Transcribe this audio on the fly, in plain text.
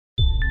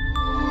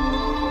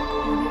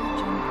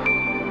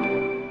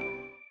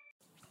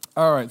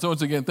All right, so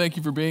once again, thank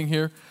you for being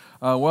here.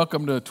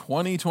 Welcome to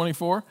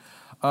 2024.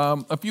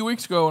 A few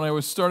weeks ago, when I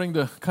was starting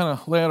to kind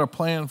of lay out a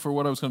plan for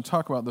what I was going to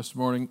talk about this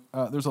morning,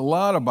 there's a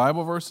lot of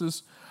Bible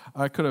verses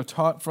I could have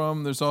taught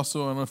from. There's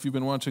also, I don't know if you've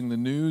been watching the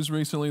news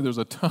recently, there's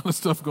a ton of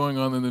stuff going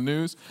on in the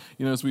news,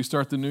 as we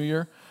start the new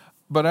year.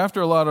 But after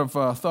a lot of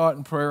thought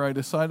and prayer, I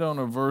decided on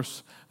a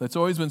verse that's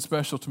always been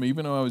special to me,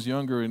 even though I was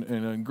younger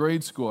in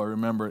grade school, I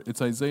remember it.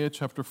 It's Isaiah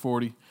chapter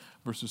 40,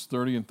 verses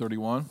 30 and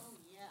 31.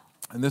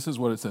 And this is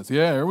what it says.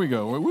 Yeah, here we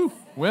go. Woo,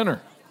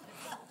 winner.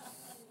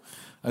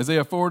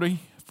 Isaiah 40,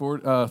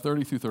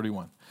 30 through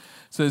 31. It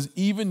says,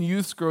 "Even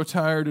youths grow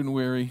tired and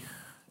weary,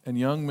 and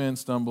young men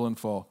stumble and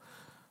fall.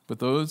 But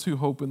those who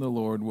hope in the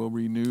Lord will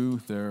renew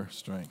their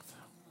strength.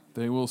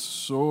 They will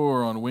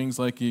soar on wings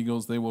like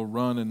eagles. They will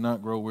run and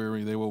not grow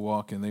weary. They will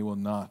walk and they will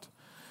not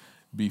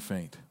be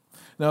faint."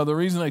 Now, the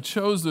reason I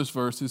chose this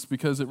verse is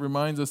because it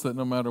reminds us that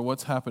no matter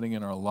what's happening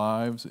in our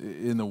lives,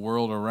 in the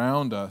world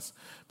around us,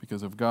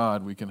 because of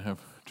God, we can have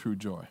true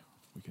joy.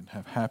 We can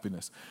have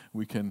happiness.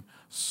 We can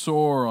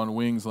soar on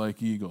wings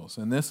like eagles.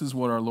 And this is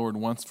what our Lord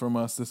wants from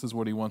us. This is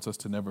what he wants us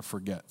to never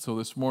forget. So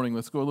this morning,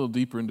 let's go a little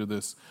deeper into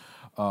this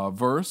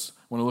verse.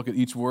 I want to look at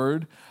each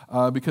word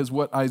because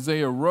what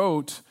Isaiah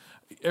wrote,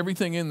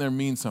 everything in there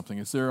means something.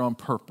 It's there on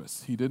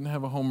purpose. He didn't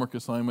have a homework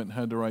assignment and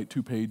had to write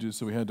 2 pages,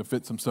 so he had to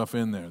fit some stuff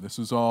in there. This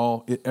is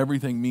all,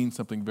 everything means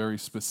something very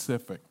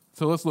specific.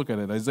 So let's look at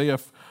it. Isaiah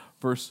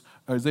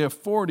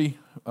 40,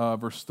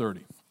 verse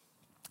 30.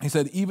 He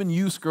said, "Even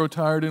youths grow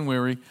tired and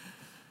weary,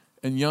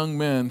 and young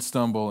men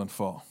stumble and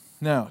fall."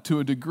 Now, to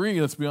a degree,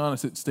 let's be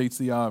honest, it states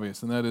the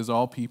obvious, and that is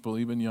all people,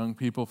 even young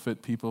people,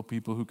 fit people,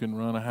 people who can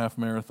run a half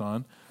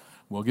marathon,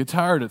 will get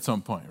tired at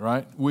some point,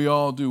 right? We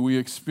all do. We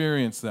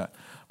experience that.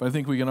 But I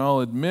think we can all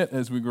admit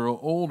as we grow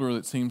older,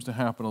 it seems to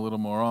happen a little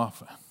more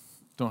often.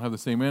 Don't have the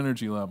same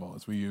energy level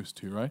as we used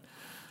to, right?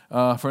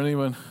 For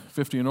anyone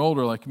 50 and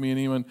older like me, and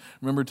even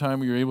remember a time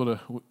where you were able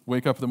to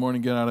wake up in the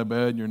morning, get out of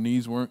bed, and your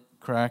knees weren't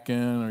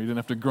cracking, or you didn't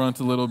have to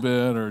grunt a little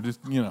bit, or just,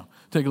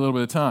 take a little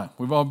bit of time.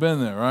 We've all been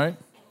there, right?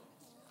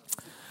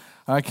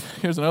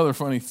 Here's another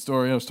funny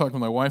story. I was talking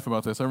with my wife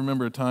about this. I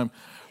remember a time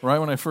right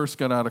when I first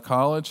got out of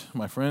college,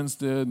 my friends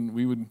did, and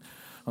we would,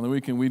 on the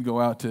weekend, we'd go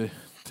out to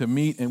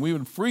meet, and we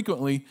would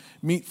frequently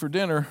meet for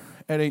dinner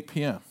at 8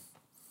 p.m.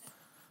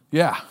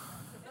 Yeah.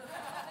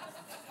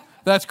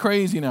 That's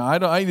crazy now. I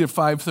eat at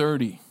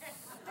 5:30.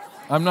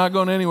 I'm not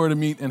going anywhere to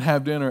meet and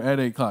have dinner at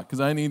 8 o'clock because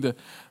I need to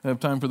have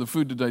time for the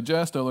food to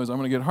digest, otherwise I'm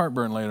going to get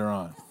heartburn later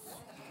on.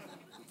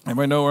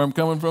 Anybody know where I'm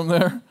coming from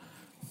there?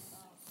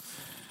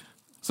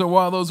 So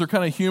while those are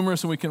kind of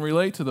humorous and we can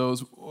relate to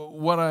those,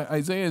 what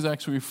Isaiah is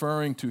actually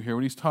referring to here,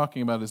 what he's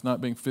talking about is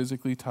not being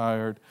physically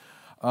tired,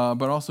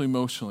 but also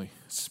emotionally,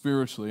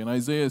 spiritually. And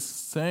Isaiah is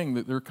saying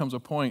that there comes a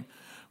point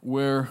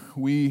where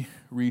we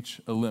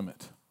reach a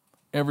limit.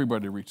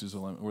 Everybody reaches a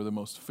limit. We're the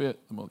most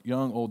fit, the most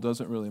young, old,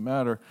 doesn't really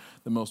matter.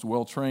 The most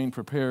well-trained,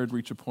 prepared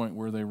reach a point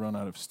where they run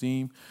out of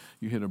steam.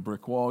 You hit a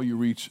brick wall. You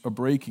reach a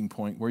breaking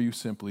point where you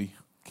simply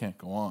can't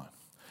go on.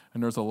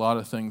 And there's a lot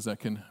of things that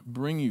can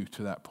bring you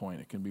to that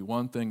point. It can be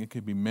one thing. It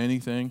could be many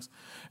things.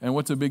 And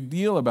what's a big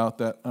deal about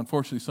that,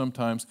 unfortunately,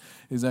 sometimes,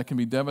 is that can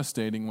be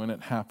devastating when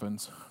it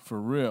happens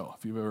for real.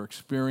 If you've ever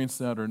experienced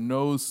that or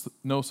know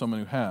someone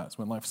who has,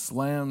 when life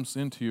slams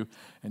into you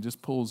and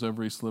just pulls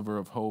every sliver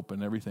of hope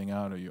and everything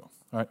out of you.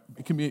 All right?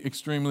 It can be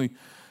extremely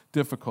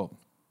difficult.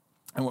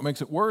 And what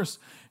makes it worse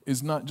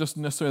is not just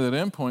necessarily that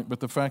end point, but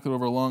the fact that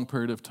over a long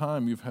period of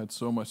time, you've had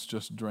so much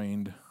just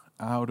drained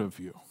out of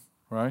you,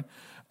 right?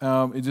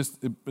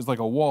 It's like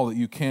a wall that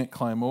you can't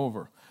climb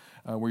over,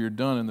 where you're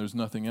done and there's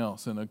nothing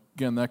else. And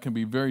again, that can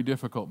be very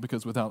difficult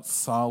because without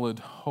solid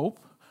hope,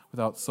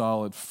 without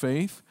solid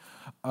faith,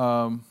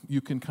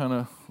 you can kind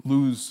of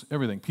lose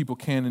everything. People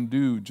can and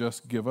do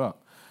just give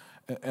up.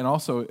 And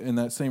also in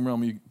that same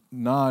realm,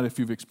 if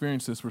you've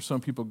experienced this, where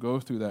some people go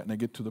through that and they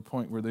get to the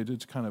point where they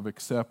just kind of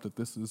accept that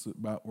this is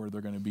about where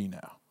they're going to be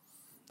now.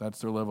 That's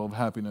their level of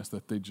happiness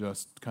that they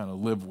just kind of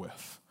live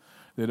with.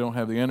 They don't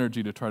have the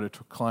energy to try to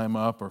climb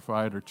up or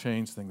fight or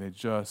change things. They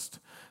just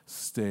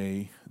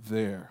stay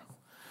there.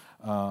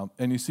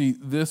 And you see,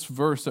 this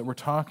verse that we're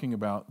talking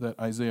about that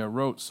Isaiah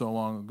wrote so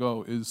long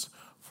ago is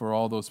for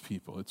all those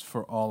people. It's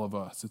for all of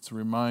us. It's a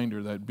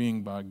reminder that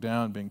being bogged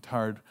down, being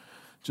tired,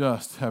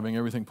 just having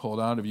everything pulled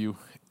out of you,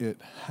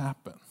 it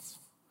happens.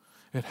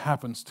 It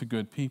happens to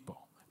good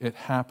people. It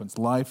happens.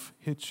 Life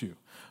hits you.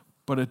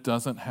 But it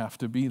doesn't have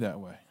to be that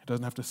way. It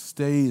doesn't have to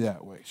stay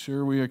that way.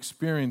 Sure, we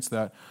experience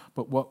that,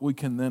 but what we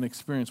can then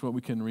experience, what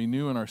we can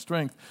renew in our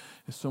strength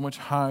is so much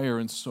higher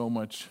and so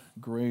much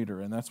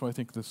greater. And that's why I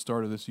think the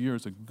start of this year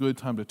is a good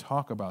time to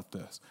talk about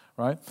this,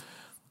 right?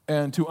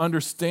 And to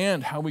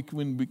understand how we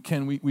can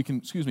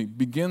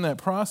begin that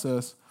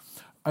process,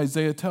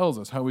 Isaiah tells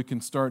us how we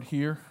can start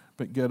here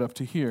but get up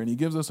to here. And he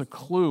gives us a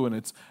clue, and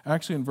it's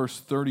actually in verse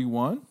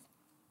 31.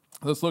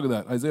 Let's look at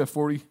that. Isaiah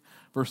 40,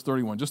 verse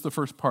 31, just the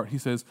first part. He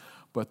says,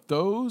 "But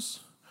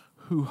those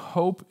who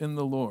hope in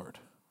the Lord."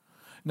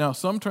 Now,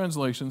 some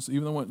translations,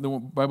 even the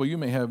Bible you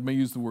may have, may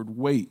use the word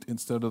wait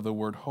instead of the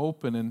word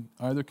hope, and in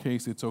either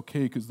case, it's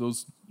okay because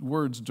those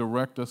words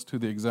direct us to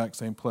the exact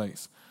same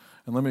place.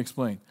 And let me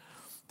explain.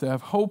 To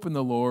have hope in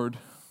the Lord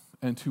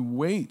and to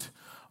wait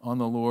on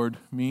the Lord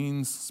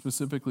means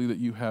specifically that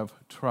you have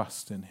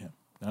trust in Him.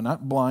 Now,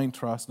 not blind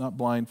trust, not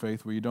blind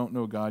faith, where you don't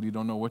know God, you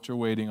don't know what you're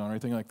waiting on or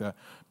anything like that,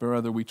 but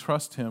rather we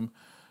trust Him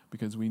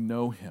because we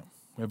know Him.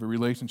 We have a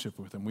relationship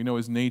with Him. We know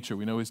His nature.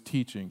 We know His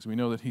teachings. We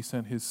know that He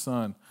sent His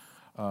Son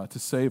to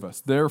save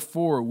us.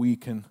 Therefore, we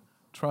can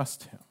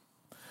trust Him.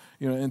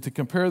 And to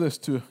compare this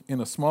to, in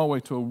a small way,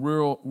 to a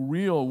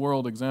real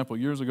world example.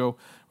 Years ago,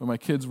 when my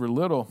kids were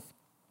little,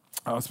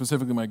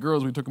 specifically my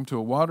girls, we took them to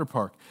a water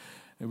park.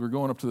 And we were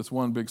going up to this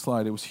one big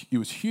slide. It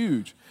was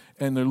huge.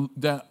 And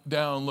they're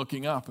down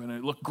looking up, and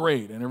it looked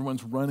great. And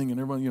everyone's running, and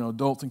everyone,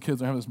 adults and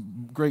kids are having this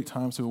great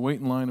time. So we wait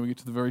in line, and we get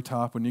to the very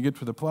top. When you get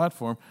to the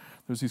platform,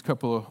 there's these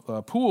couple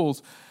of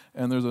pools,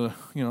 and there's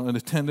an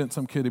attendant,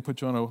 some kid, he put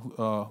you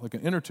on like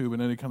an inner tube,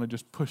 and then he kind of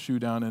just push you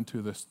down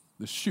into this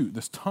chute,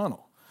 this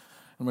tunnel.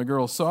 And my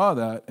girls saw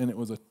that, and it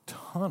was a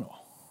tunnel.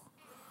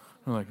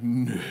 I'm like,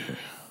 no.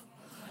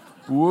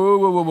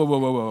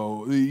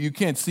 Whoa. You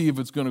can't see if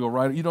it's going to go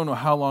right. You don't know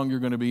how long you're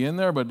going to be in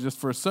there, but just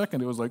for a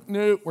second, it was like,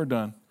 no, we're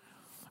done.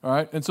 All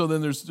right? And so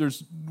then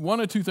there's one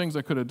or two things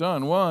I could have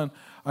done. One,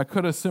 I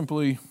could have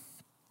simply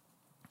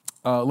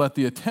let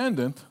the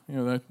attendant,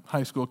 that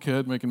high school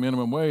kid making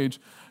minimum wage,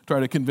 try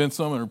to convince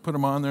them or put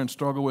them on there and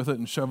struggle with it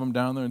and shove them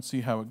down there and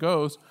see how it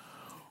goes.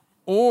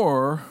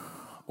 Or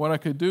what I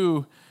could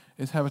do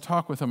is have a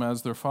talk with them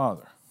as their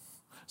father.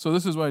 So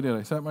this is what I did.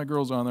 I sat my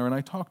girls on there and I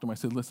talked to them. I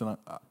said, listen,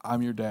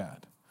 I'm your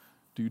dad.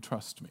 Do you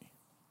trust me?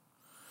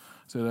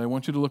 I said, I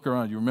want you to look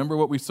around. You remember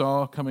what we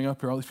saw coming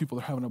up here? All these people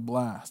are having a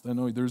blast. I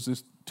know there's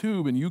this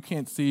tube and you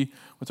can't see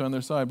what's on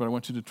their side, but I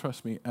want you to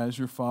trust me. As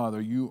your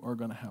father, you are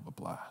going to have a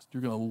blast.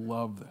 You're going to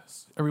love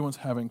this. Everyone's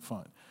having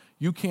fun.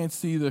 You can't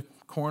see the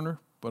corner,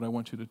 but I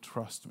want you to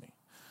trust me.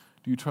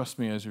 Do you trust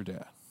me as your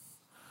dad?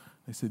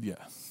 They said,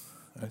 yes.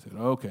 I said,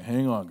 okay,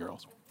 hang on,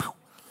 girls.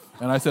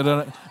 And I said,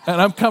 and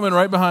I'm coming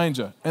right behind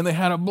you. And they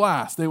had a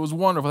blast. It was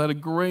wonderful. They had a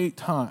great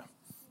time.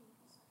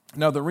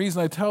 Now, the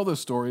reason I tell this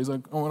story is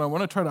what I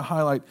want to try to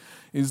highlight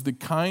is the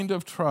kind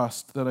of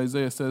trust that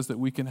Isaiah says that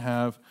we can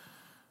have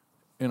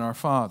in our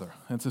Father.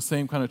 And it's the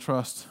same kind of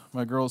trust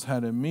my girls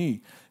had in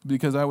me,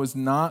 because I was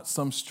not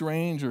some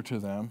stranger to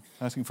them,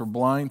 asking for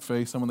blind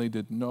faith, someone they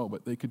didn't know,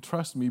 but they could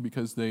trust me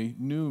because they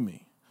knew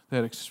me. They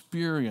had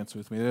experience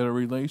with me. They had a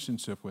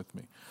relationship with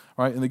me.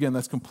 All right? And again,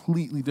 that's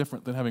completely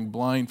different than having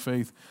blind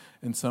faith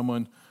in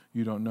someone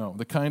you don't know.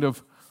 The kind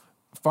of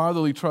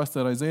fatherly trust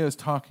that Isaiah is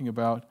talking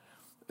about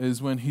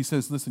is when he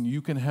says, listen,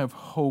 you can have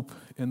hope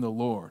in the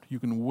Lord. You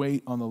can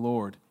wait on the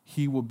Lord.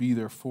 He will be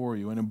there for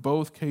you. And in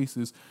both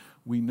cases,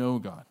 we know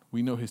God.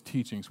 We know His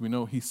teachings. We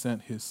know He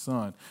sent His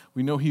Son.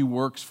 We know He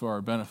works for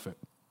our benefit.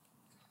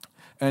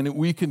 And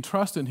we can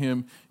trust in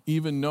Him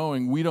even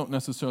knowing we don't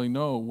necessarily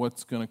know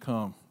what's going to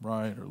come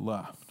right or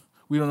left.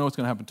 We don't know what's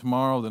going to happen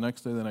tomorrow, the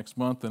next day, the next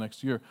month, the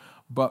next year.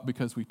 But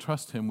because we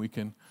trust Him, we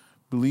can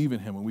believe in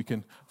Him and we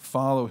can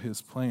follow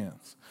His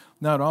plans.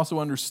 Now, to also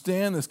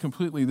understand this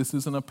completely, this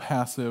isn't a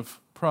passive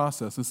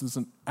process. This is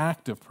an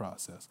active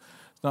process.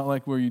 It's not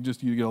like where you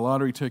get a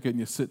lottery ticket and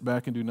you sit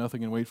back and do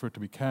nothing and wait for it to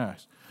be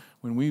cashed.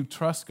 When we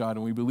trust God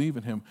and we believe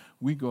in Him,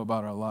 we go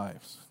about our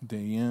lives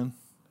day in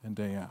and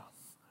day out.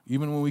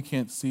 Even when we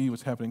can't see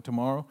what's happening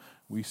tomorrow,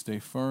 we stay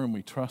firm,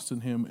 we trust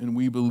in Him, and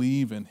we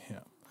believe in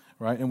Him,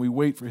 right? And we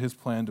wait for His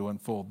plan to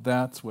unfold.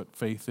 That's what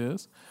faith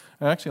is.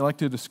 I actually like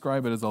to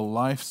describe it as a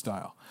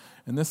lifestyle.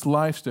 And this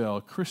lifestyle,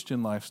 a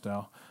Christian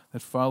lifestyle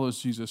that follows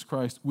Jesus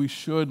Christ, we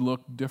should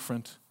look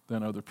different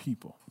than other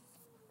people.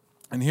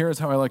 And here's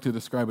how I like to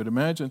describe it.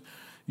 Imagine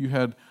you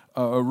had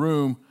a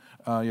room,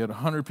 you had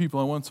 100 people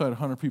on one side,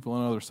 100 people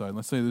on the other side.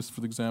 Let's say this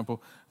for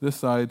example. This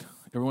side,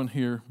 everyone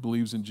here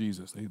believes in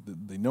Jesus.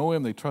 They know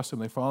Him, they trust Him,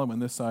 they follow Him,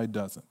 and this side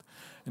doesn't.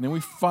 And then we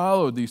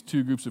followed these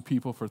two groups of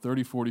people for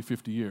 30, 40,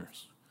 50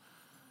 years.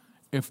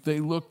 If they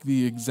look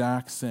the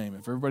exact same,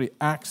 if everybody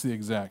acts the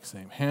exact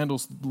same,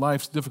 handles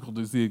life's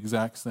difficulties the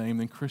exact same,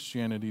 then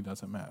Christianity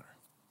doesn't matter.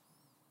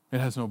 It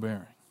has no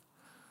bearing.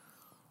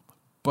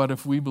 But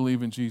if we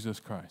believe in Jesus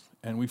Christ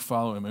and we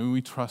follow Him and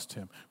we trust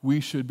Him, we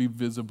should be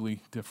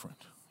visibly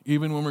different.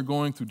 Even when we're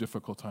going through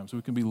difficult times,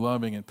 we can be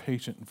loving and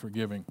patient and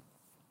forgiving,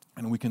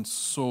 and we can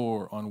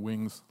soar on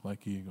wings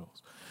like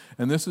eagles.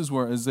 And this is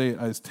where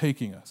Isaiah is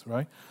taking us,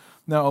 right?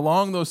 Now,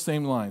 along those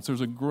same lines,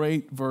 there's a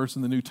great verse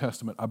in the New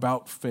Testament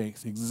about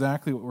faith,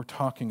 exactly what we're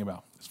talking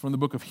about. It's from the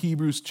book of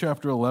Hebrews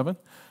chapter 11,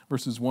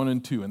 verses 1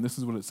 and 2, and this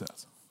is what it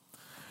says.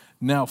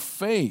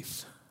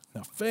 Faith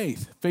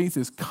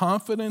is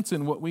confidence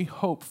in what we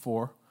hope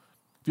for.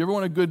 If you ever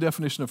want a good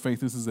definition of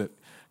faith, this is it.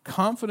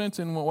 Confidence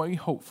in what we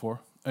hope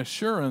for,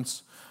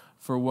 assurance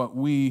for what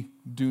we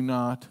do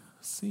not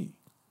see.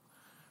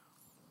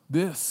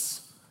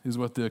 This is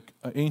what the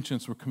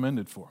ancients were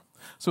commended for.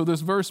 So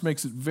this verse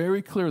makes it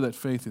very clear that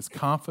faith is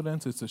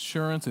confidence, it's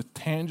assurance, it's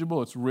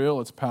tangible, it's real,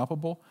 it's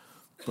palpable,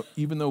 but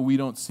even though we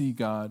don't see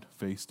God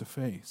face to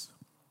face.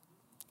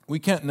 We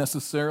can't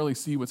necessarily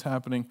see what's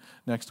happening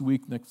next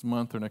week, next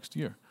month, or next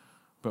year,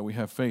 but we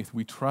have faith.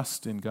 We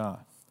trust in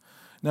God.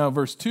 Now,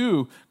 verse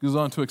 2 goes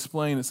on to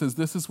explain, it says,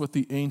 this is what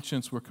the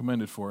ancients were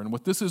commended for. And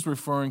what this is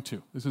referring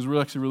to, this is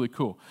actually really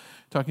cool,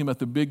 talking about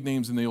the big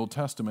names in the Old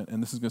Testament,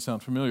 and this is going to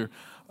sound familiar,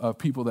 of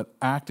people that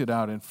acted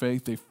out in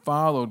faith. They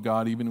followed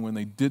God even when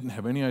they didn't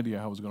have any idea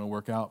how it was going to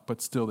work out,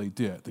 but still they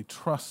did. They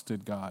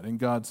trusted God, and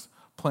God's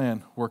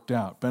plan worked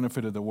out,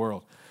 benefited the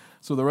world.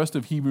 So the rest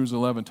of Hebrews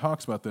 11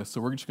 talks about this,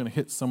 so we're just going to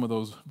hit some of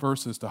those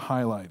verses to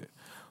highlight it.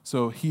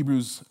 So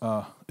Hebrews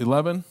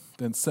 11,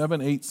 then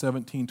 7, 8,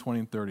 17, 20,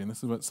 and 30. And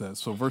this is what it says.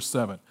 So verse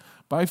 7.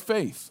 By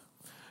faith,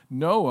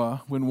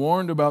 Noah, when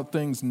warned about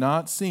things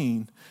not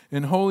seen,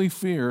 in holy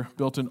fear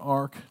built an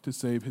ark to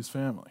save his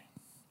family.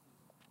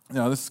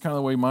 Now, this is kind of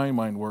the way my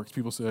mind works.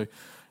 People say,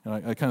 and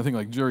I kind of think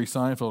like Jerry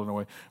Seinfeld in a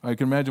way. I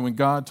can imagine when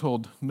God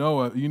told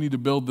Noah, you need to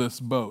build this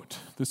boat,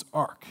 this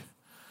ark.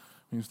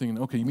 He was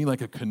thinking, okay, you mean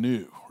like a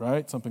canoe,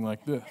 right? Something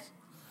like this.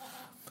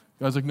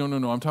 God's like, no,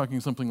 I'm talking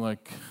something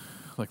like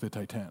the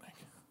Titanic,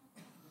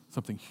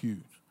 something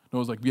huge.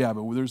 Noah's like, yeah,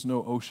 but there's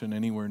no ocean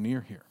anywhere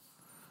near here.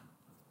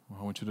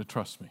 Well, I want you to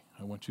trust me.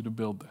 I want you to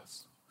build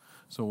this.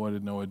 So what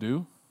did Noah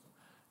do?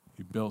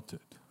 He built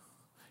it.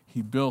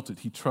 He built it.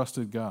 He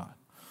trusted God.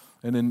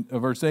 And in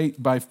verse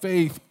 8, by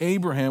faith,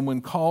 Abraham,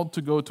 when called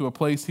to go to a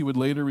place he would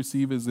later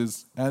receive as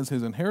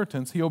his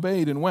inheritance, he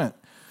obeyed and went,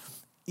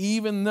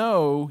 even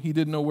though he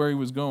didn't know where he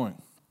was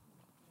going.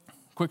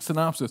 Quick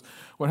synopsis.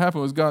 What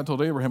happened was God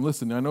told Abraham,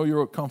 listen, I know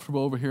you're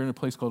comfortable over here in a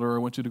place called Ur. I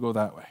want you to go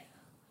that way.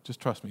 Just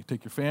trust me.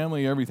 Take your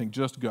family, everything.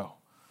 Just go.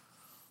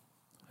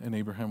 And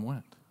Abraham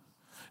went.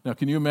 Now,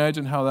 can you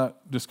imagine how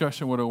that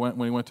discussion would have went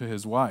when he went to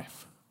his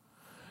wife?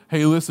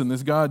 Hey, listen,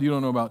 this God you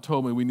don't know about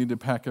told me we need to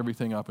pack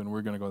everything up and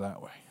we're going to go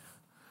that way.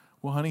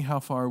 Well, honey, how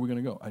far are we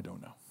going to go? I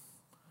don't know.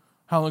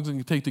 How long is it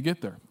going to take to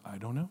get there? I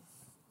don't know.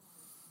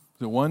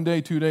 Is it 1 day,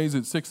 2 days,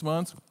 is it 6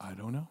 months? I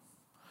don't know.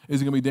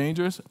 Is it going to be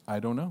dangerous? I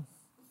don't know.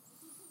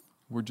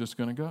 We're just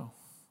going to go.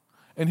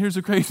 And here's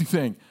the crazy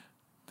thing.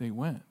 They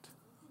went.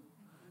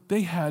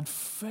 They had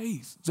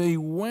faith. They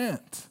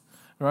went.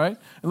 Right?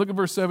 And look at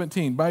verse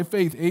 17. By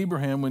faith,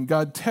 Abraham, when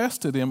God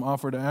tested him,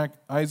 offered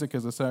Isaac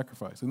as a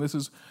sacrifice. And this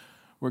is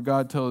where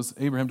God tells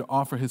Abraham to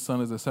offer his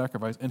son as a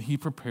sacrifice. And he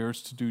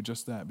prepares to do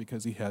just that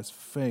because he has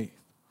faith.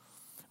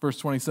 Verse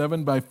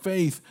 27, by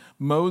faith,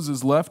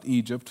 Moses left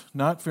Egypt,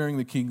 not fearing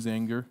the king's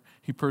anger.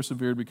 He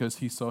persevered because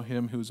he saw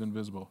him who was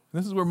invisible. And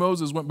this is where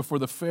Moses went before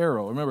the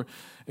Pharaoh. Remember,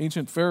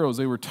 ancient pharaohs,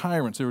 they were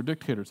tyrants, they were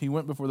dictators. He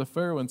went before the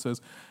Pharaoh and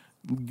says,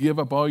 give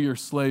up all your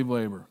slave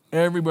labor.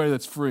 Everybody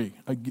that's free,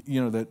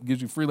 that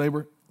gives you free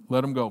labor,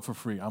 let them go for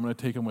free. I'm going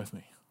to take them with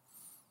me.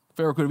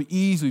 Pharaoh could have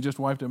easily just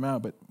wiped them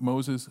out, but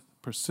Moses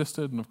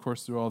persisted, and of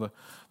course, through all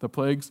the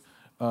plagues,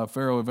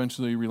 Pharaoh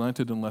eventually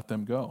relented and let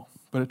them go.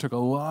 But it took a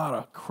lot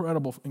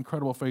of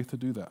incredible faith to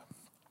do that.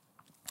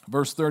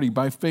 Verse 30,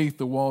 by faith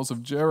the walls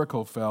of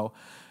Jericho fell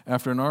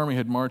after an army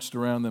had marched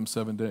around them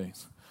 7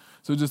 days.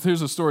 So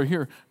here's a story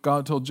here.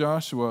 God told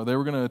Joshua they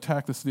were going to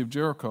attack the city of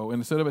Jericho, and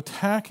instead of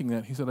attacking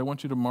that, he said, I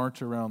want you to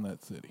march around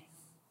that city.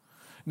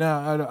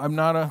 Now, I'm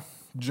not a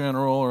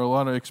general or a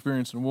lot of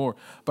experience in war,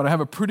 but I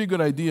have a pretty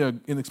good idea,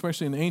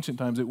 especially in ancient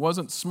times, it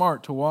wasn't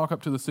smart to walk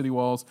up to the city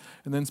walls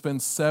and then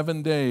spend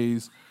 7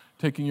 days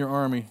taking your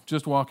army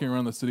just walking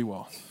around the city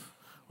walls.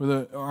 Where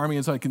the army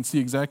inside can see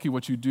exactly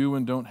what you do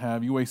and don't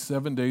have. You waste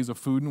 7 days of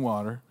food and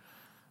water.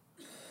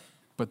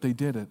 But they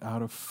did it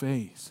out of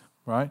faith,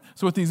 right?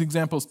 So what these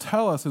examples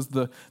tell us is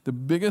the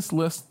biggest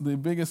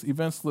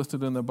events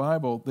listed in the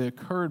Bible, they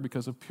occurred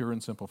because of pure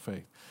and simple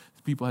faith.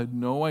 People had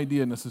no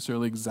idea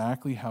necessarily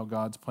exactly how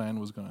God's plan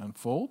was going to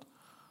unfold,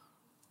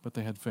 but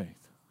they had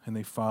faith, and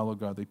they followed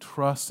God. They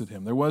trusted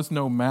him. There was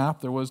no map.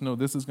 There was no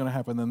this is going to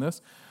happen, then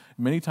this.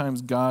 Many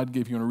times God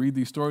gave, if you want to read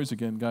these stories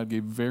again, God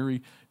gave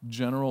very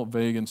general,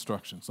 vague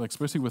instructions, like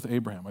especially with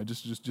Abraham. I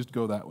just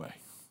go that way,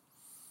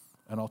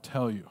 and I'll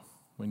tell you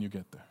when you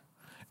get there.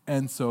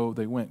 And so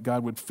they went.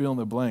 God would fill in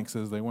the blanks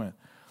as they went,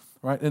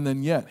 right? And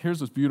then yet, here's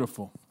what's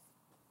beautiful.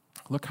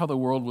 Look how the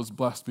world was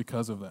blessed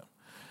because of them.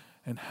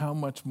 And how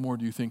much more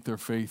do you think their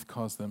faith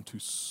caused them to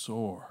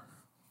soar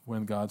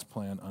when God's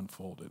plan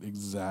unfolded,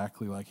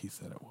 exactly like he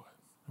said it would?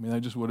 I mean,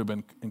 that just would have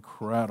been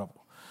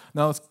incredible.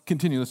 Now let's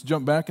continue. Let's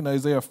jump back into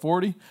Isaiah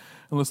 40, and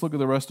let's look at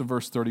the rest of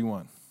verse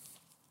 31.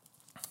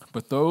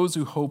 But those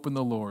who hope in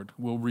the Lord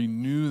will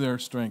renew their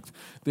strength.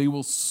 They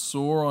will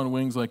soar on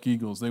wings like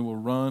eagles. They will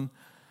run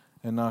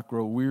and not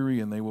grow weary,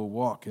 and they will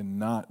walk and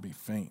not be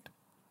faint.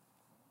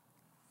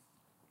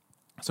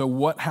 So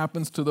what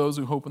happens to those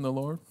who hope in the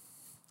Lord?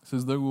 It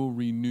says they will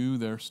renew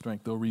their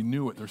strength. They'll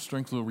renew it. Their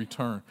strength will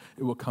return.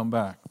 It will come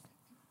back.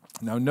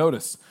 Now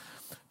notice,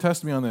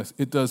 test me on this.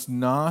 It does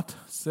not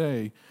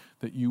say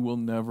that you will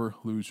never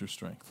lose your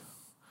strength.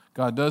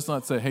 God does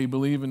not say, hey,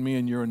 believe in me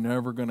and you're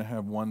never going to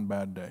have one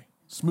bad day.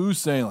 Smooth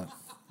sailing.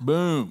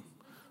 Boom.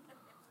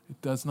 It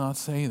does not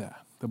say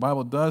that. The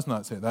Bible does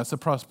not say that. That's the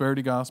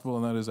prosperity gospel,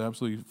 and that is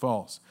absolutely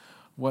false.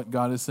 What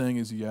God is saying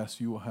is,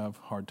 yes, you will have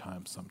hard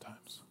times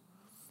sometimes.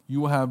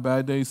 You will have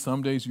bad days.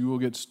 Some days you will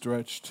get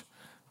stretched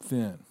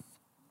thin.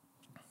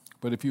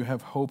 But if you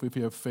have hope, if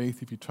you have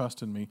faith, if you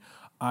trust in me,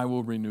 I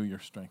will renew your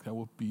strength. I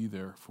will be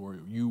there for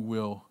you. You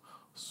will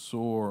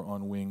soar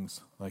on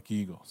wings like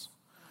eagles.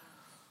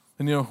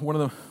 And one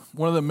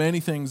of the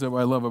many things that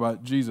I love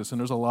about Jesus, and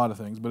there's a lot of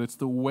things, but it's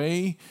the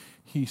way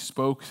he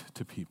spoke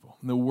to people,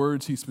 and the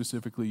words he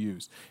specifically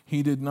used.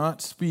 He did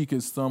not speak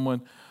as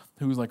someone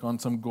who was like on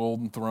some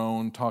golden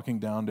throne talking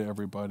down to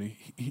everybody.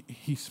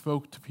 He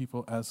spoke to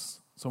people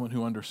as someone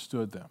who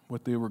understood them,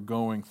 what they were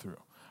going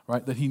through,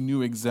 right? That he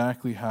knew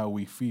exactly how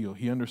we feel.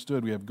 He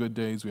understood we have good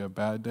days, we have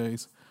bad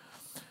days,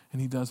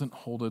 and he doesn't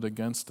hold it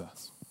against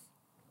us.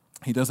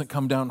 He doesn't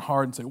come down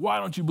hard and say, why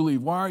don't you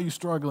believe? Why are you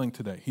struggling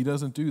today? He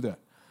doesn't do that.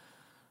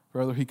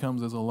 Rather, he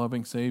comes as a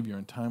loving Savior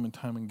and time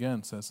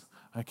again says,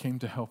 I came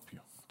to help you,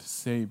 to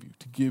save you,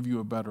 to give you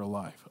a better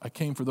life. I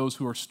came for those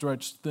who are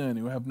stretched thin,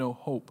 who have no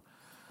hope.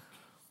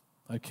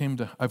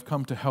 I've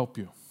come to help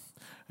you.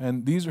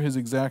 And these are his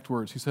exact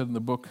words. He said in the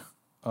book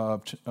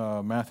of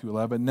Matthew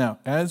 11, now,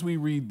 as we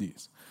read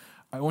these,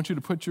 I want you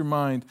to put your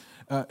mind,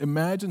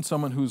 imagine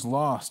someone who's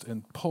lost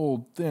and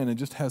pulled thin and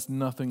just has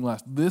nothing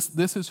left.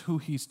 This is who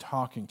he's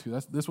talking to.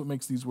 This is what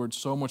makes these words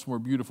so much more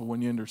beautiful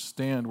when you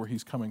understand where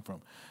he's coming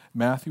from.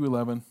 Matthew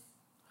 11,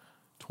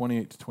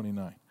 28 to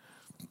 29.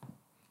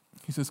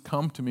 He says,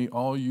 come to me,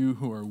 all you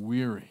who are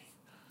weary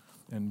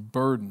and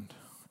burdened,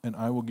 and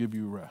I will give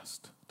you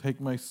rest. Take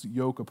my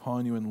yoke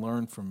upon you and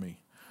learn from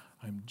me.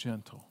 I'm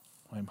gentle,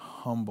 I'm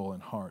humble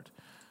in heart,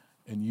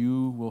 and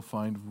you will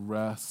find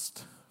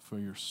rest for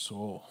your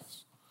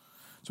souls.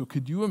 So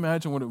could you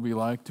imagine what it would be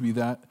like to be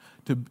that,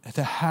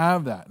 to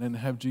have that and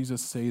have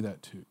Jesus say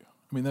that to you?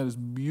 I mean, that is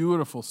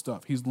beautiful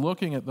stuff. He's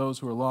looking at those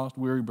who are lost,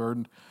 weary,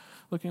 burdened,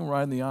 looking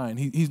right in the eye. And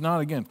he's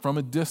not, again, from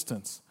a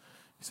distance.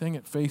 He's saying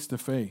it face to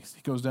face.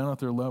 He goes down at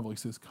their level. He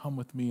says, come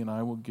with me and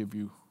I will give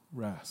you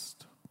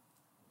rest.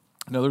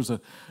 Now, there's a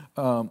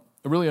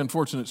really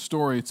unfortunate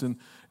story. It's in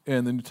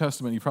the New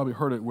Testament. You probably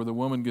heard it, where the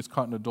woman gets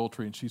caught in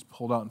adultery and she's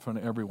pulled out in front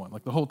of everyone,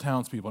 like the whole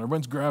townspeople. And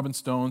everyone's grabbing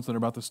stones and they're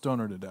about to stone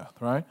her to death,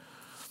 right?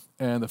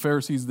 And the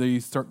Pharisees, they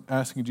start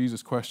asking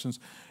Jesus questions.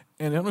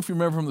 And I don't know if you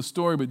remember from the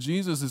story, but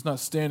Jesus is not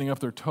standing up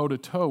there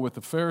toe-to-toe with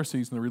the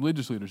Pharisees and the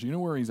religious leaders. You know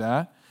where he's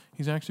at?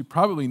 He's actually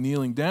probably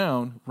kneeling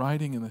down,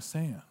 writing in the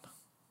sand.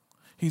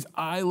 He's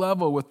eye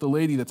level with the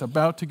lady that's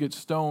about to get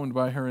stoned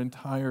by her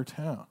entire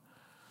town.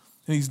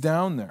 And he's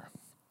down there.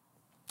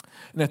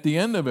 And at the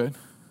end of it,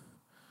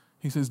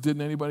 he says,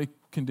 didn't anybody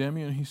condemn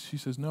you? And she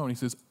says, no. And he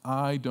says,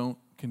 I don't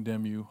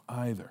condemn you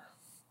either.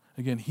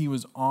 Again, he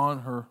was on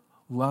her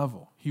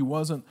level. He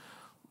wasn't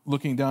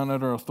looking down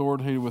at her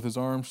authoritative with his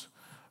arms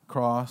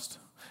crossed.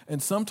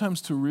 And sometimes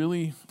to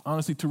really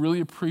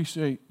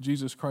appreciate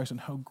Jesus Christ and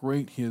how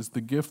great he is,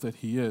 the gift that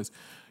he is,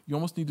 you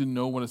almost need to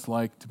know what it's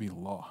like to be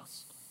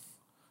lost.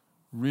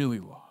 Really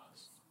lost.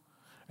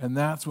 And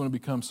that's when it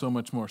becomes so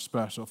much more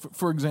special.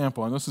 For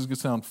example, and this is going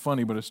to sound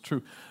funny, but it's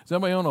true. Does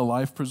anybody own a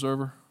life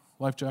preserver,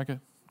 life jacket?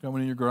 Got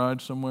one in your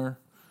garage somewhere?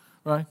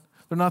 Right?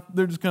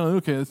 They're just kind of,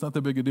 okay, it's not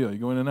that big a deal. You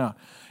go in and out.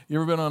 You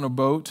ever been on a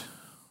boat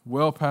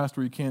well past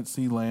where you can't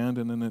see land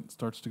and then it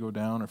starts to go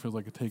down or feels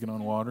like it's taking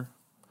on water?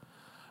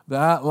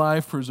 That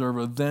life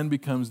preserver then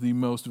becomes the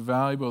most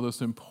valuable,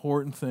 most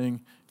important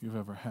thing you've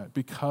ever had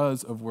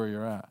because of where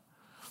you're at.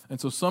 And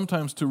so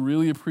sometimes to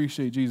really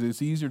appreciate Jesus,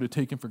 it's easier to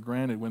take him for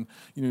granted when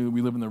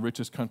we live in the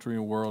richest country in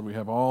the world. We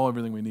have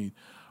everything we need.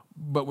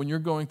 But when you're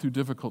going through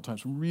difficult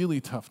times,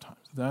 really tough times,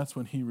 that's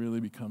when he really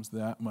becomes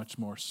that much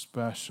more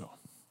special.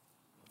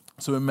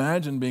 So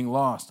imagine being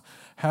lost,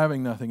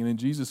 having nothing, and then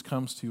Jesus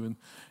comes to you and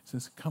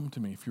says, come to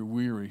me if you're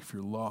weary, if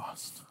you're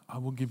lost. I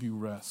will give you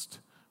rest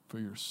for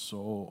your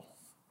soul,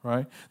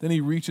 right? Then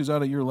he reaches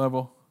out at your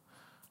level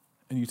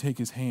and you take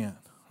his hand,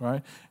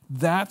 right?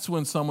 That's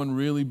when someone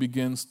really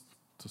begins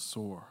to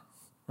soar,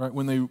 right?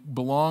 When they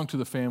belong to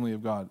the family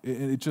of God.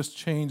 It just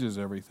changes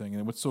everything.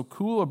 And what's so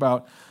cool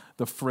about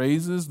the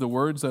phrases, the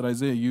words that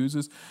Isaiah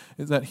uses,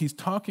 is that he's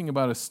talking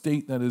about a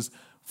state that is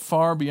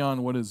far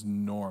beyond what is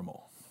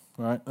normal,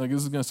 right? Like,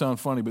 this is going to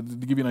sound funny, but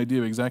to give you an idea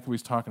of exactly what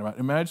he's talking about,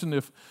 imagine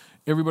if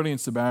everybody in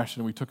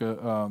Sebastian, we took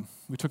a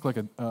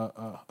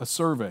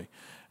survey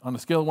on a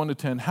scale of 1 to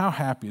 10. How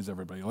happy is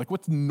everybody? Like,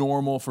 what's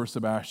normal for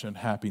Sebastian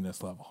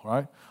happiness level,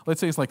 right?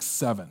 Let's say it's like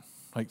 7.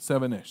 Like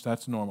 7-ish,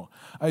 that's normal.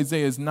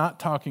 Isaiah is not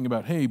talking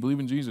about, hey, believe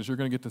in Jesus, you're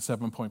going to get to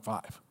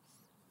 7.5.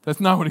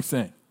 That's not what he's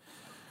saying.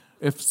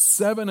 If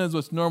 7 is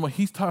what's normal,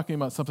 he's talking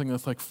about something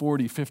that's like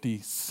 40, 50,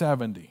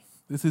 70.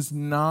 This is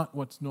not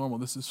what's normal.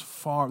 This is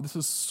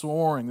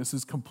soaring. This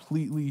is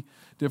completely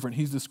different.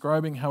 He's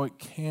describing how it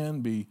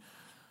can be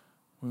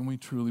when we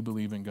truly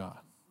believe in God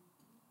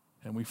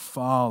and we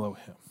follow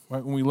him,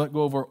 right? When we let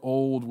go of our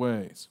old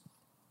ways.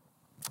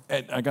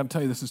 And I got to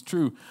tell you, this is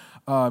true.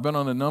 I've been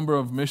on a number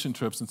of mission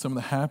trips, and some of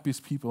the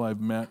happiest people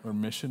I've met are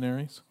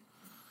missionaries.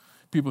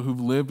 People who've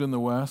lived in the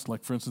West,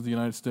 like, for instance, the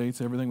United States,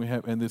 everything we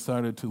have, and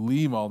decided to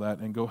leave all that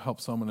and go help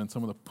someone in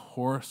some of the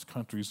poorest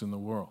countries in the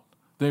world.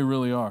 They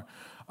really are.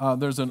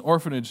 There's an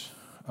orphanage.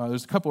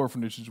 There's a couple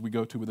orphanages we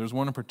go to, but there's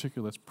one in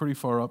particular that's pretty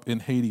far up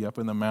in Haiti, up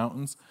in the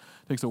mountains.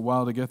 It takes a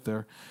while to get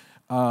there.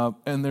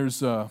 And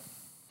there's, I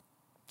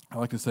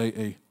like to say,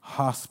 a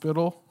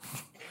hospital.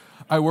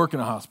 I work in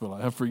a hospital.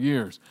 I have for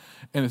years.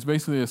 And it's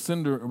basically a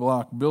cinder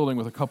block building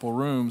with a couple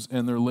rooms,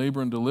 and their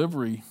labor and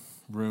delivery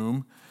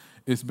room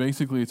is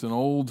basically, it's an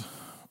old,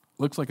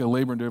 looks like a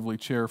labor and delivery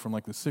chair from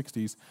like the 60s.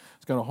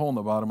 It's got a hole in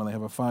the bottom, and they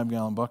have a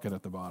 5-gallon bucket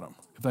at the bottom,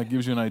 if that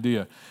gives you an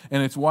idea.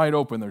 And it's wide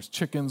open. There's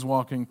chickens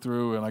walking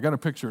through, and I got a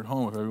picture at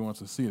home if everyone wants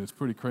to see it. It's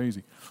pretty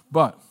crazy.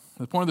 But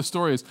the point of the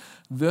story is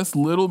this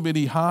little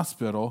bitty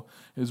hospital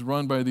is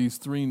run by these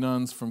 3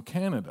 nuns from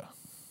Canada.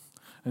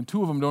 And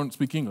 2 of them don't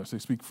speak English. They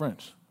speak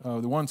French.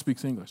 The one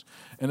speaks English.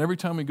 And every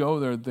time we go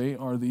there, they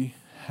are the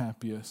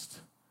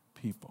happiest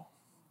people.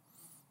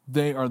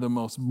 They are the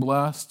most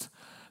blessed.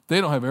 They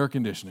don't have air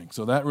conditioning,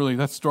 so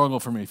that's struggle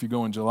for me if you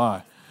go in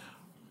July.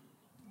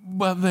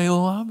 But they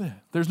love it.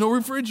 There's no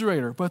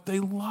refrigerator, but they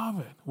love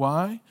it.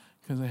 Why?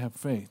 Because they have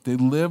faith. They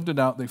lived it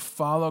out. They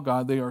follow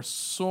God. They are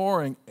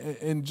soaring,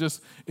 and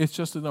it's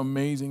just an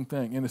amazing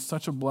thing. And it's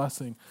such a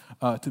blessing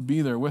to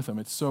be there with them.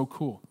 It's so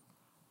cool.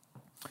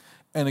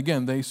 And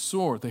again, they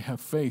soar. They have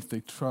faith.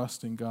 They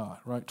trust in God,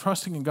 right?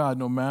 Trusting in God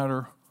no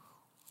matter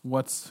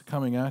what's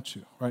coming at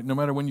you, right? No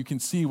matter when you can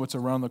see what's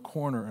around the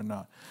corner or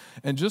not.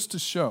 And just to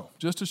show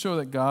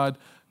that God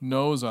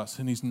knows us,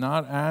 and he's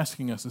not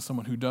asking us as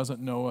someone who doesn't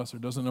know us or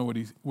doesn't know what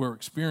we're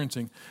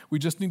experiencing, we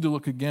just need to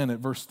look again at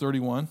verse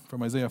 31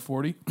 from Isaiah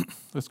 40.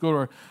 Let's go to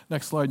our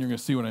next slide, and you're going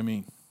to see what I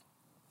mean.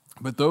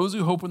 But those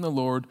who hope in the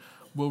Lord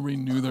will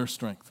renew their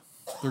strength.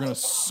 They're going to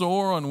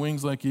soar on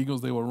wings like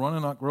eagles. They will run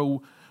and not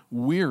grow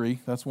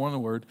weary, that's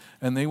one word,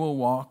 and they will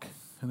walk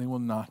and they will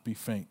not be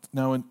faint.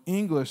 Now in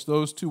English,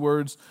 those 2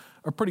 words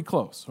are pretty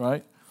close,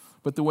 right?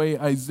 But the way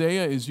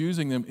Isaiah is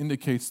using them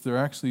indicates they're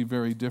actually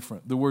very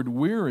different. The word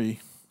weary,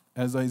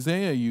 as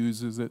Isaiah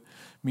uses it,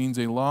 means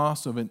a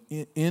loss of an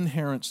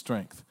inherent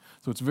strength.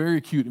 So it's very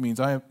acute. It means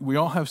we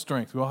all have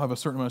strength. We all have a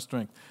certain amount of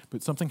strength,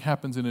 but something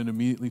happens and it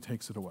immediately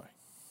takes it away.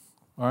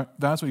 All right,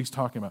 that's what he's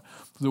talking about.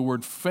 The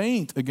word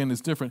faint, again, is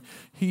different.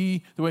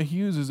 The way he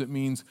uses it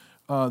means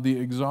the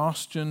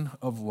exhaustion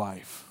of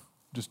life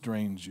just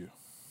drains you,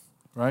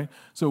 right?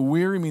 So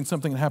weary means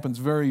something that happens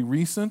very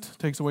recent,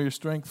 takes away your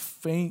strength.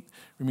 Faint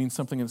means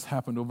something that's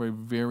happened over a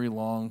very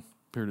long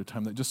period of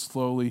time that just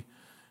slowly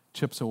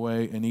chips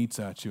away and eats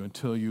at you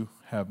until you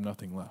have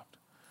nothing left.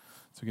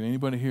 So can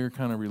anybody here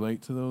kind of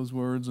relate to those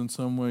words in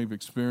some way? You've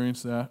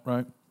experienced that,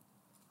 right?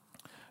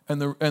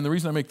 And the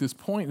reason I make this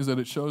point is that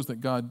it shows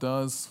that God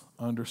does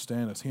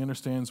understand us. He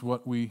understands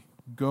what we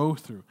go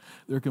through.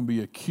 There can be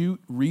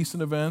acute,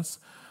 recent events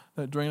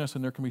that drain us,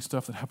 and there can be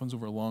stuff that happens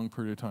over a long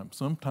period of time.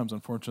 Sometimes,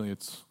 unfortunately,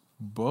 it's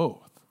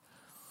both,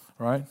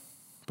 right?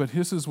 But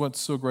this is what's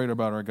so great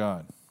about our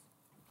God.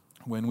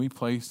 When we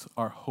place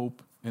our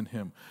hope in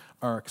him,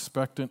 our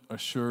expectant,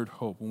 assured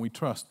hope, when we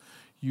trust,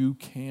 you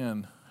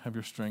can have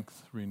your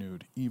strength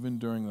renewed, even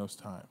during those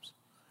times.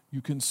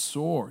 You can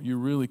soar. You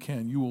really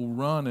can. You will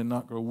run and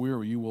not grow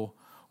weary. You will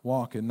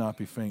walk and not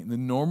be faint. The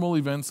normal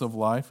events of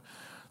life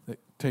that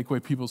take away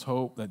people's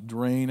hope, that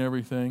drain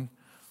everything,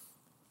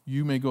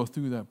 you may go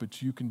through that,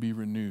 but you can be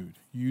renewed.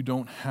 You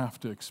don't have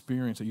to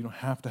experience it. You don't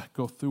have to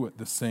go through it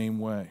the same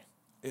way.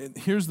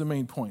 Here's the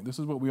main point. This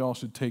is what we all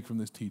should take from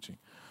this teaching.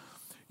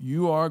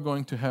 You are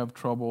going to have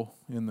trouble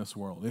in this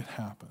world. It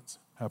happens.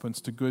 Happens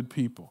to good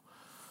people.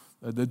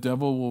 The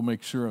devil will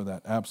make sure of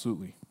that,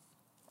 absolutely.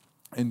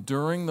 And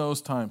during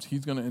those times,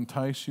 he's going to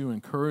entice you,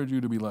 encourage you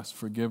to be less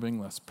forgiving,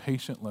 less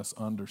patient, less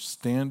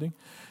understanding.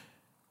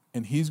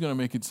 And he's going to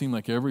make it seem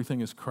like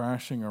everything is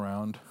crashing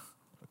around,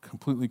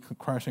 completely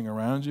crashing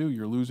around you.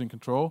 You're losing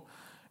control.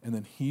 And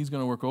then he's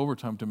going to work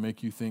overtime to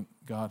make you think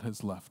God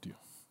has left you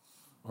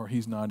or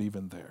he's not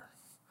even there.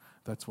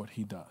 That's what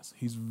he does.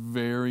 He's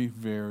very,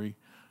 very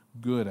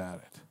good at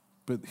it.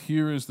 But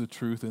here is the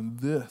truth, and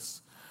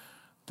this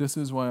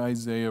is why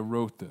Isaiah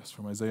wrote this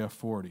from Isaiah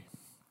 40.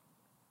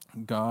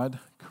 God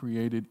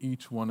created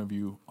each one of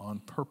you on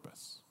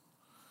purpose.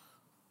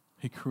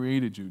 He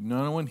created you.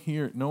 No one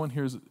here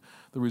is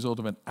the result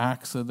of an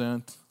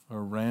accident or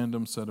a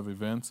random set of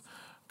events.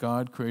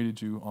 God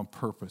created you on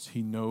purpose.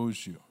 He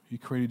knows you. He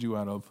created you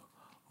out of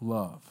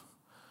love.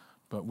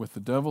 But with the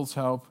devil's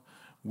help,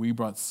 we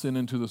brought sin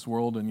into this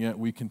world, and yet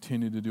we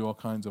continue to do all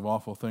kinds of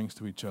awful things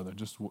to each other.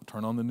 Just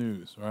turn on the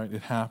news, right?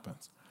 It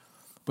happens.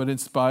 But in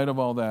spite of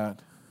all that,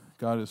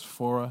 God is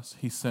for us.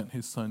 He sent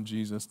his son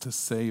Jesus to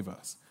save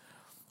us.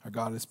 Our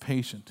God is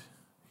patient.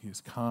 He is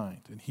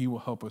kind, and he will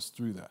help us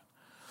through that.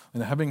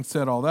 And having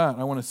said all that,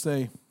 I want to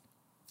say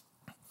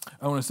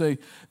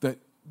that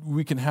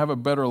we can have a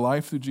better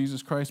life through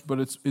Jesus Christ, but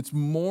it's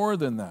more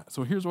than that.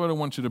 So here's what I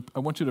want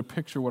you to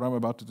picture what I'm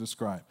about to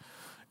describe.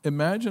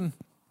 Imagine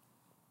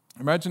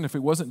if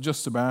it wasn't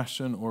just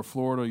Sebastian or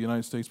Florida,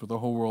 United States, but the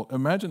whole world.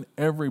 Imagine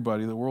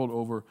everybody the world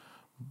over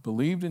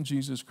believed in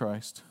Jesus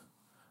Christ,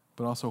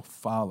 but also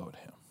followed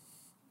him.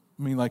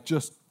 I mean, like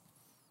just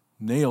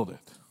nailed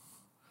it.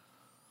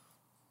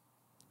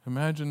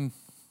 Imagine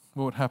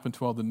what would happen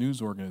to all the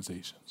news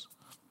organizations.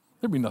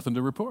 There'd be nothing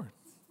to report.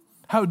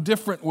 How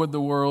different would the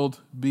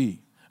world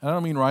be? And I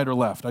don't mean right or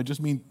left. I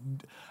just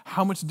mean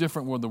how much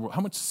different would the world,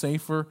 how much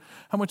safer,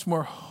 how much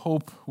more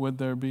hope would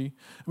there be?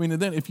 I mean,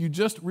 and then if you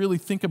just really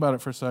think about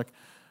it for a sec,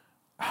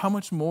 how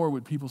much more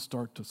would people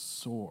start to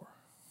soar?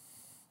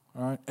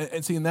 All right,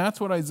 and see, and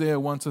that's what Isaiah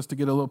wants us to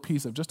get a little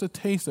piece of, just a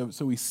taste of it,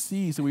 so we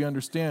see, so we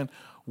understand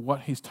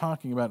what he's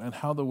talking about and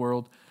how the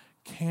world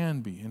can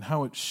be and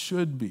how it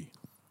should be,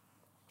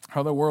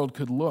 how the world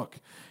could look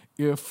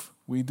if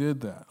we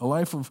did that. A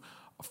life of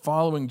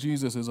following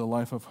Jesus is a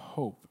life of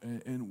hope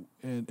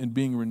and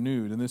being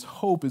renewed, and this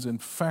hope is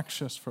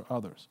infectious for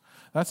others.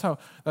 That's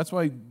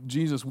why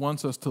Jesus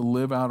wants us to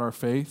live out our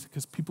faith,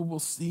 because people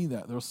will see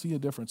that. They'll see a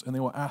difference, and they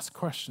will ask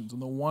questions,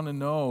 and they'll want to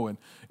know, and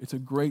it's a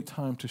great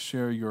time to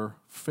share your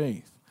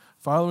faith.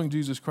 Following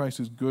Jesus Christ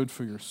is good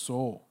for your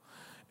soul.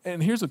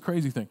 And here's the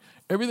crazy thing.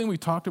 Everything we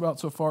talked about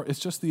so far is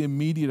just the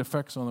immediate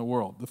effects on the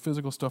world, the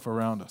physical stuff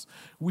around us.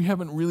 We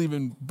haven't really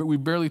we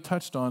barely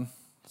touched on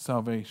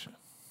salvation,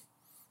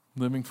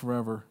 living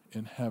forever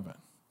in heaven,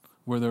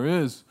 where there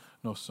is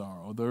no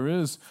sorrow, there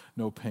is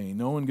no pain,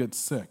 no one gets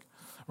sick.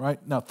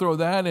 Right? Now throw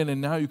that in,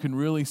 and now you can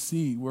really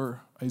see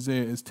where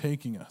Isaiah is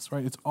taking us.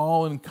 Right? It's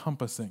all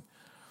encompassing.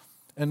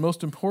 And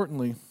most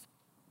importantly,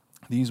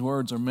 these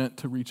words are meant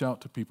to reach out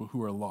to people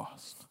who are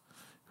lost,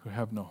 who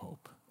have no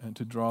hope, and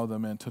to draw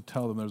them in, to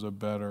tell them there's a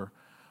better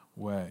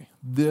way.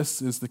 This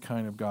is the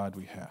kind of God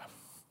we have,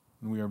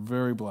 and we are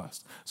very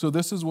blessed. So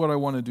this is what I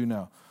want to do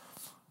now.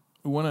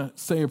 We want to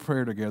say a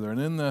prayer together,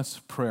 and in this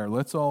prayer,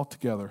 let's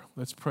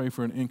pray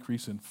for an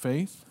increase in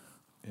faith,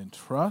 in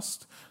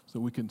trust, so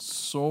we can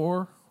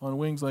soar on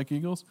wings like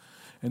eagles.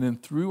 And then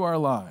through our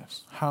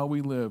lives, how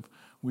we live,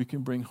 we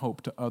can bring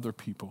hope to other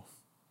people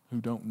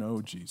who don't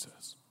know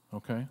Jesus.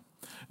 Okay?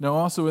 Now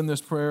also in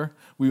this prayer,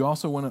 we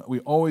always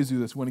do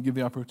this. We want to give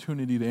the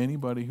opportunity to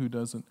anybody who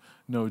doesn't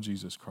know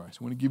Jesus Christ.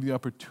 We want to give you the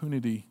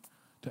opportunity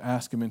to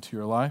ask him into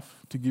your life,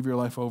 to give your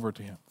life over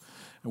to him.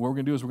 And what we're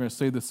going to do is we're going to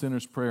say the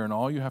sinner's prayer, and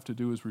all you have to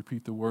do is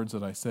repeat the words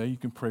that I say. You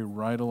can pray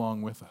right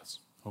along with us.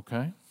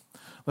 Okay?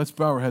 Let's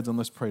bow our heads and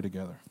let's pray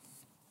together.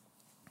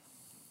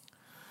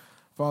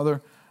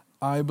 Father,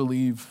 I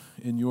believe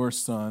in your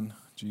Son,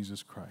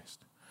 Jesus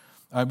Christ.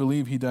 I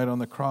believe he died on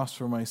the cross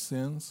for my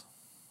sins,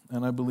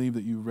 and I believe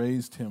that you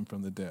raised him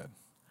from the dead.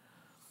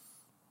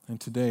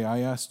 And today I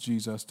ask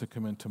Jesus to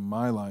come into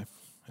my life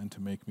and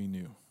to make me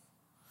new.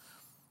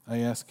 I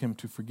ask him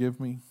to forgive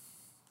me,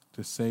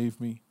 to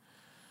save me,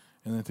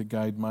 and then to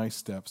guide my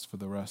steps for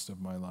the rest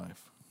of my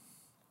life.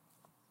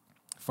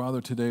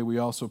 Father, today we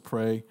also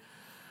pray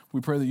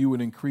that you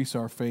would increase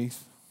our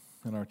faith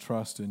and our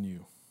trust in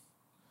you.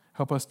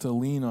 Help us to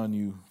lean on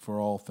you for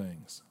all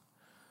things.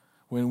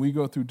 When we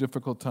go through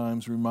difficult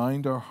times,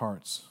 remind our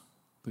hearts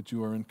that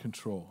you are in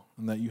control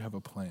and that you have a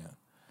plan.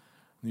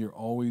 And you're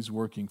always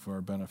working for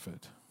our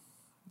benefit.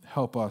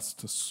 Help us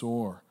to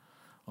soar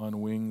on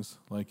wings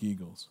like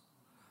eagles.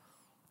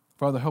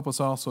 Father, help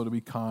us also to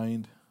be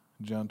kind,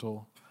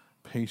 gentle,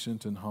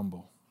 patient, and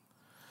humble.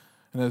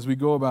 And as we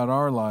go about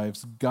our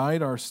lives,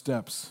 guide our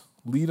steps.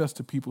 Lead us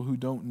to people who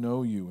don't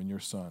know you and your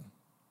Son,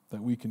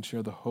 that we can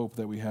share the hope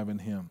that we have in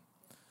him.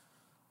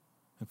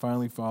 And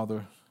finally,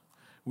 Father,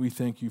 we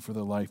thank you for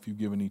the life you've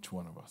given each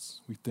one of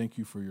us. We thank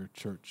you for your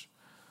church.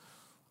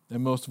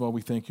 And most of all,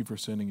 we thank you for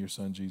sending your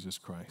Son, Jesus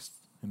Christ.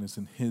 And it's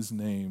in his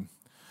name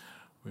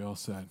we all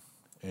said,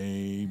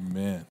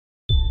 amen.